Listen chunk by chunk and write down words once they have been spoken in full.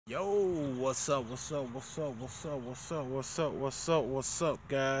Yo, what's up, what's up,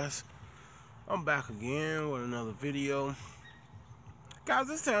 guys? I'm back again with another video. Guys,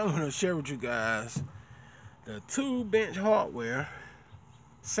 this time I'm going to share with you guys the 2-bench hardware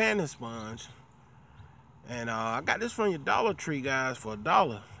sanding sponge. And I got this from your Dollar Tree, guys, for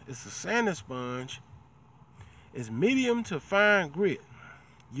 $1. It's a sanding sponge. It's medium to fine grit.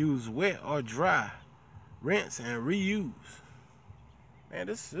 Use wet or dry. Rinse and reuse. Man,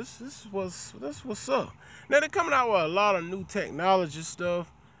 this what's up. Now they're coming out with a lot of new technology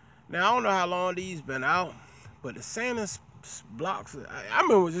stuff. Now I don't know how long these been out, but the sanding blocks, I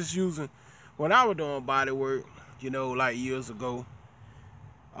remember just using when I was doing body work, you know, like years ago.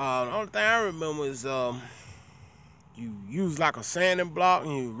 The only thing I remember is you use like a sanding block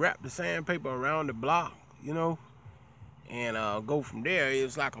and you wrap the sandpaper around the block, you know, and go from there.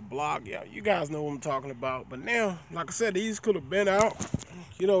 It's like a block. Yeah, you guys know what I'm talking about. But now, like I said, these could have been out.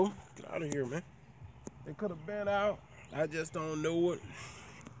 You know, get out of here, man. They could have been out. I just don't know it.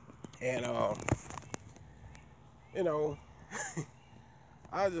 And you know,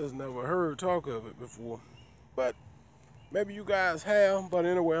 I just never heard talk of it before. But maybe you guys have. But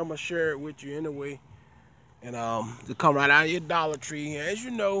anyway, I'm gonna share it with you anyway. And to come right out of your Dollar Tree. As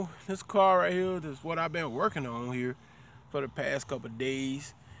you know, this car right here, this is what I've been working on here for the past couple of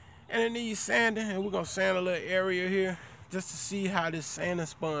days. And it needs sanding, and we're gonna sand a little area here just to see how this sanding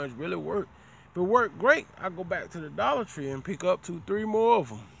sponge really works. If it worked great, I go back to the Dollar Tree and pick up 2-3 more of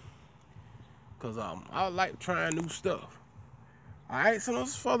them. Cause I like trying new stuff. All right, so no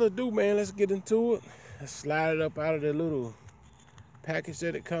further ado, man, let's get into it. Let's slide it up out of the little package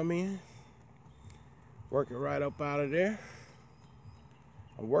that it come in. Work it right up out of there.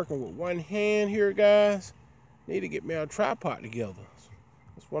 I'm working with one hand here, guys. Need to get me a tripod together.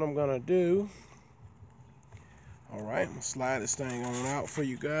 That's what I'm gonna do. All right, I'm gonna slide this thing on out for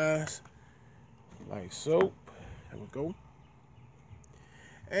you guys, like so. There we go.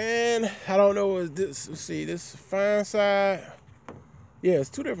 And I don't know, is this? Let's see, this fine side. Yeah, it's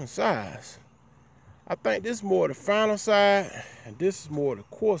two different sides. I think this is more the final side, and this is more the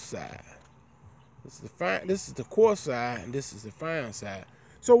coarse side. This is the coarse side, and this is the fine side.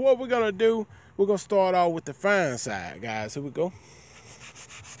 So what we're gonna do? We're gonna start off with the fine side, guys. Here we go.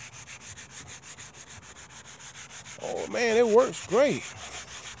 Oh man, it works great.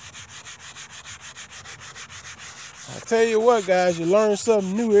 I tell you what, guys, you learn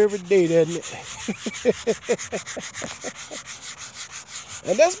something new every day, doesn't it?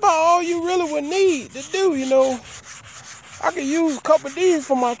 And that's about all you really would need to do, you know. I could use a couple of these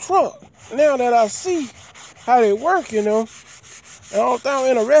for my truck now that I see how they work, you know. And all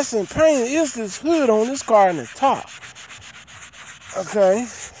I'm interested in painting is this hood on this car in the top. Okay.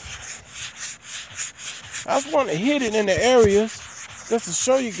 I just want to hit it in the areas just to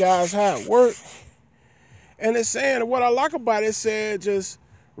show you guys how it works. And it's saying, what I like about it said, just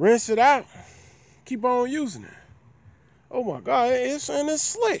rinse it out, keep on using it. Oh my God, it's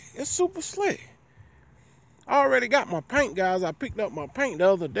slick. It's super slick. I already got my paint, guys. I picked up my paint the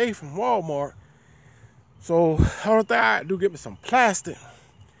other day from Walmart. So the only thing I do, get me some plastic,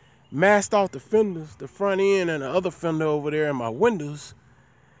 masked off the fenders, the front end and the other fender over there in my windows,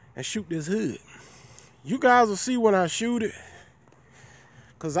 and shoot this hood. You guys will see when I shoot it,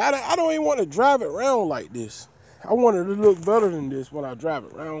 because I don't even want to drive it around like this. I want it to look better than this when I drive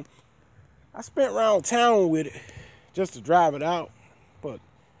it around. I spent around town with it just to drive it out, but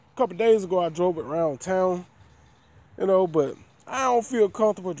a couple days ago I drove it around town, you know, but I don't feel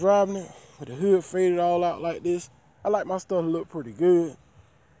comfortable driving it with the hood faded all out like this. I like my stuff to look pretty good,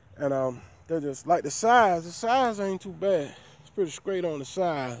 and they're just like the size ain't too bad. It's pretty straight on the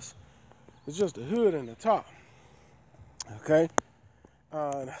size. It's just the hood and the top. Okay.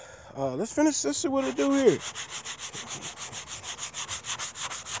 Let's finish. Let's see what it do here.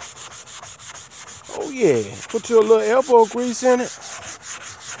 Oh yeah. Put your little elbow grease in it.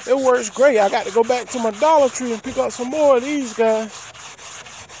 It works great. I got to go back to my Dollar Tree and pick up some more of these, guys.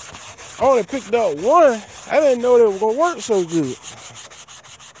 I only picked up one. I didn't know they were gonna work so good.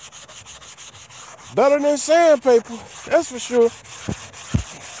 Better than sandpaper, that's for sure.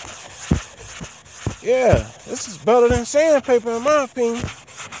 Yeah, this is better than sandpaper in my opinion.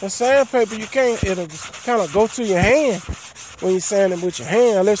 And sandpaper, it'll just kind of go to your hand when you're sanding with your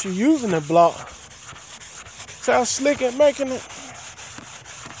hand, unless you're using the block. See how slick it's making it?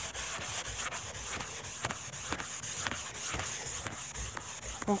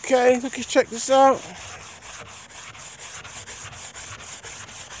 Okay, let's check this out.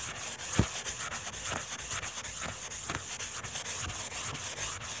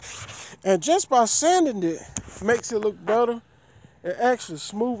 And just by sanding it makes it look better. It actually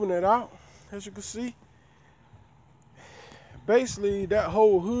smoothing it out, as you can see. Basically, that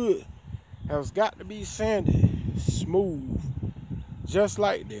whole hood has got to be sanded smooth, just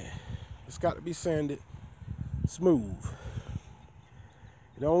like that. It's got to be sanded smooth.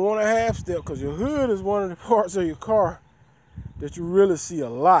 You don't want a half step, because your hood is one of the parts of your car that you really see a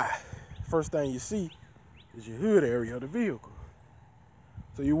lot. First thing you see is your hood area of the vehicle.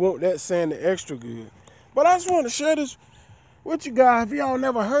 So you want that sanded extra good. But I just want to share this with you guys. If y'all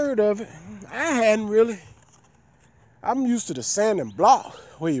never heard of it, I hadn't really. I'm used to the sanding block,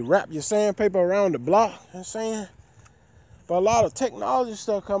 where you wrap your sandpaper around the block, you know what I'm saying? But a lot of technology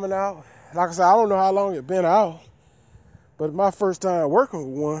stuff coming out. Like I said, I don't know how long it's been out, but it's my first time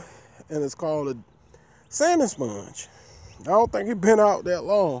working with one, and it's called a sanding sponge. I don't think it's been out that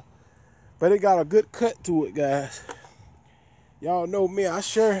long, but it got a good cut to it, guys. Y'all know me, I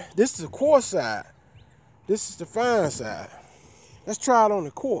share. This is the coarse side. This is the fine side. Let's try it on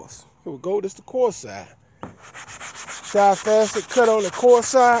the coarse. Here we go, this is the coarse side. See how fast it cut on the coarse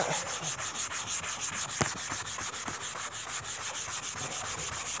side?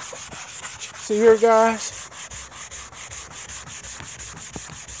 See here, guys?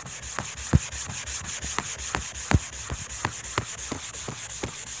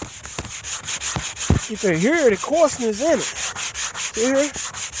 You can hear the coarseness in it. See here?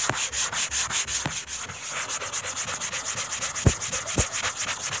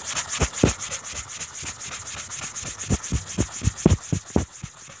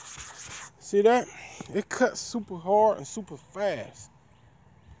 See that? It cuts super hard and super fast.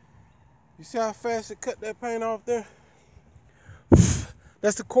 You see how fast it cut that paint off there?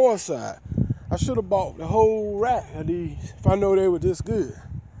 That's the coarse side. I should have bought the whole rack of these if I know they were this good.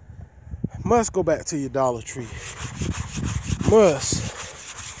 Must go back to your Dollar Tree.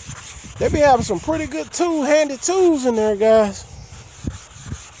 Must. They be having some pretty good handy tools in there, guys.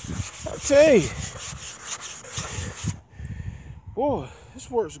 I tell you. Boy,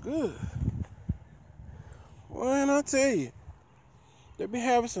 this works good. Boy, and I tell you. They be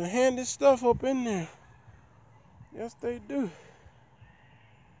having some handy stuff up in there. Yes, they do.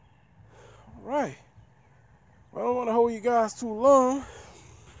 All right. I don't want to hold you guys too long,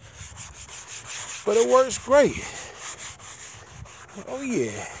 but it works great. Oh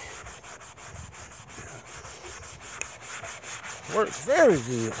yeah. Works very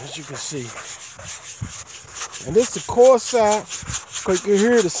good, as you can see. And this is the coarse side, because you can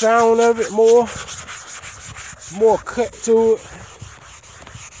hear the sound of it more. It's more cut to it.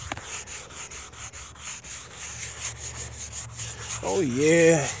 Oh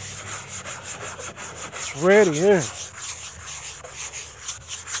yeah, it's ready here.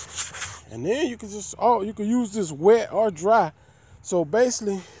 And then you can just, you can use this wet or dry. So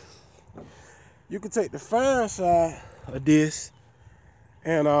basically, you can take the fine side of this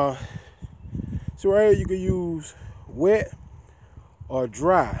and so right here you can use wet or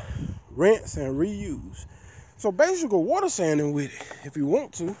dry, rinse and reuse. So basically, go water sanding with it if you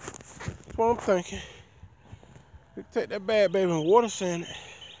want to. That's what I'm thinking. You can take that bad baby and water sand it,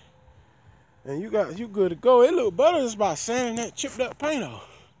 and you good to go. It look better just by sanding that chipped up paint off.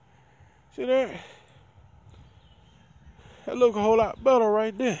 See that? That look a whole lot better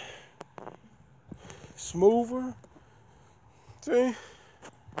right there. Smoother. See?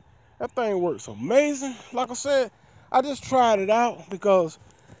 That thing works amazing. Like I said, I just tried it out because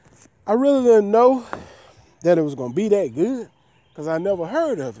I really didn't know that it was gonna be that good, because I never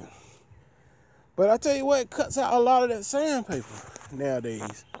heard of it. But I tell you what, it cuts out a lot of that sandpaper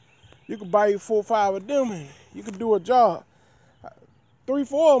nowadays. You can buy you 4 or 5 of them and you can do a job. 3 or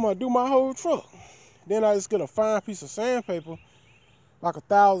 4 of them, I do my whole truck. Then I just get a fine piece of sandpaper, like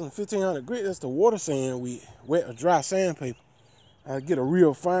 1,000, 1,500 grit. That's the water sand with wet or dry sandpaper. I get a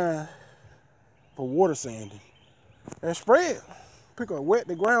real fine for water sanding. And spray it. Pick up, wet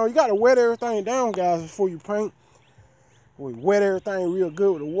the ground. You gotta wet everything down, guys, before you paint. We wet everything real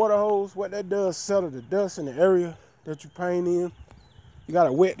good with the water hose. What that does, settle the dust in the area that you paint in. You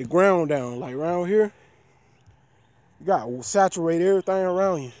gotta wet the ground down, like around here. You gotta saturate everything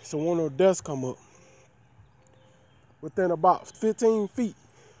around you so when no dust come up. Within about 15 feet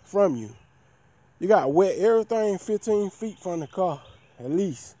from you, you gotta wet everything 15 feet from the car, at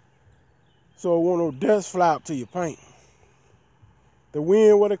least. So it won't no dust fly up to your paint. The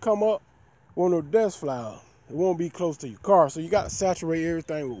wind, when it come up, won't no dust fly up. It won't be close to your car. So you got to saturate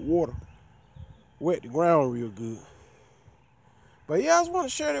everything with water. Wet the ground real good. But yeah, I just want to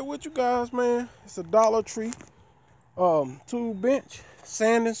share that with you guys, man. It's a Dollar Tree tool bench,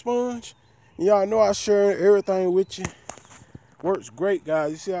 sanding sponge. Y'all know I share everything with you. Works great,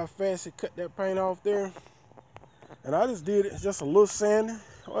 guys. You see how fast it cut that paint off there? And I just did it, just a little sanding.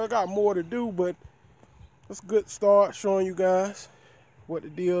 Well, I got more to do, but it's a good start showing you guys what the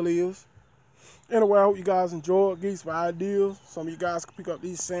deal is. Anyway, I hope you guys enjoyed. Give you some ideas. Some of you guys can pick up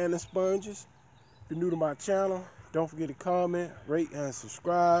these sanding sponges. If you're new to my channel, don't forget to comment, rate, and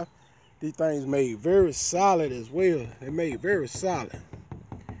subscribe. These things made very solid as well. They made very solid.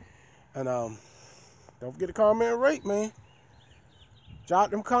 And don't forget to comment and rate, man.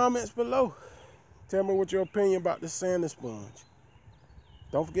 Jot them comments below. Tell me what your opinion about this sanding sponge.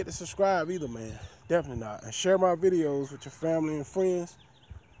 Don't forget to subscribe either, man. Definitely not. And share my videos with your family and friends.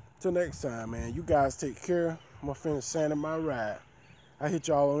 Till next time, man. You guys take care. I'm gonna finish sanding my ride. I'll hit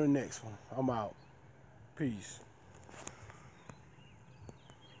y'all on the next one. I'm out. Peace.